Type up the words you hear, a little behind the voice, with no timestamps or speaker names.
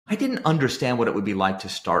I didn't understand what it would be like to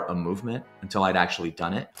start a movement until I'd actually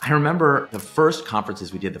done it. I remember the first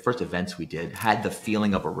conferences we did, the first events we did, had the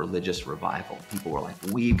feeling of a religious revival. People were like,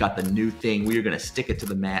 we've got the new thing, we're gonna stick it to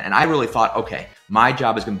the man. And I really thought, okay, my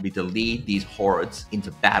job is gonna be to lead these hordes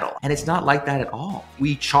into battle. And it's not like that at all.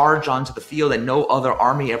 We charge onto the field and no other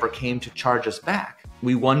army ever came to charge us back.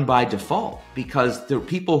 We won by default because the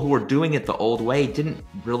people who were doing it the old way didn't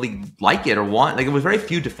really like it or want, like it was very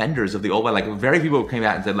few defenders of the old way. Like very few people came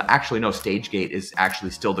out and said, actually, no, StageGate is actually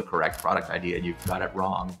still the correct product idea and you've got it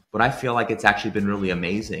wrong. But I feel like it's actually been really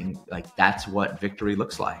amazing. Like that's what victory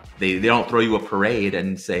looks like. They don't throw you a parade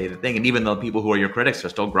and say the thing. And even though people who are your critics are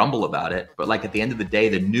still grumble about it, but like at the end of the day,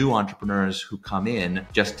 the new entrepreneurs who come in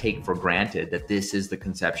just take for granted that this is the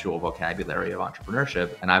conceptual vocabulary of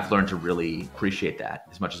entrepreneurship. And I've learned to really appreciate that.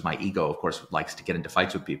 As much as my ego, of course, likes to get into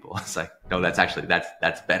fights with people. It's like, no, that's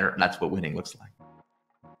better. That's what winning looks like.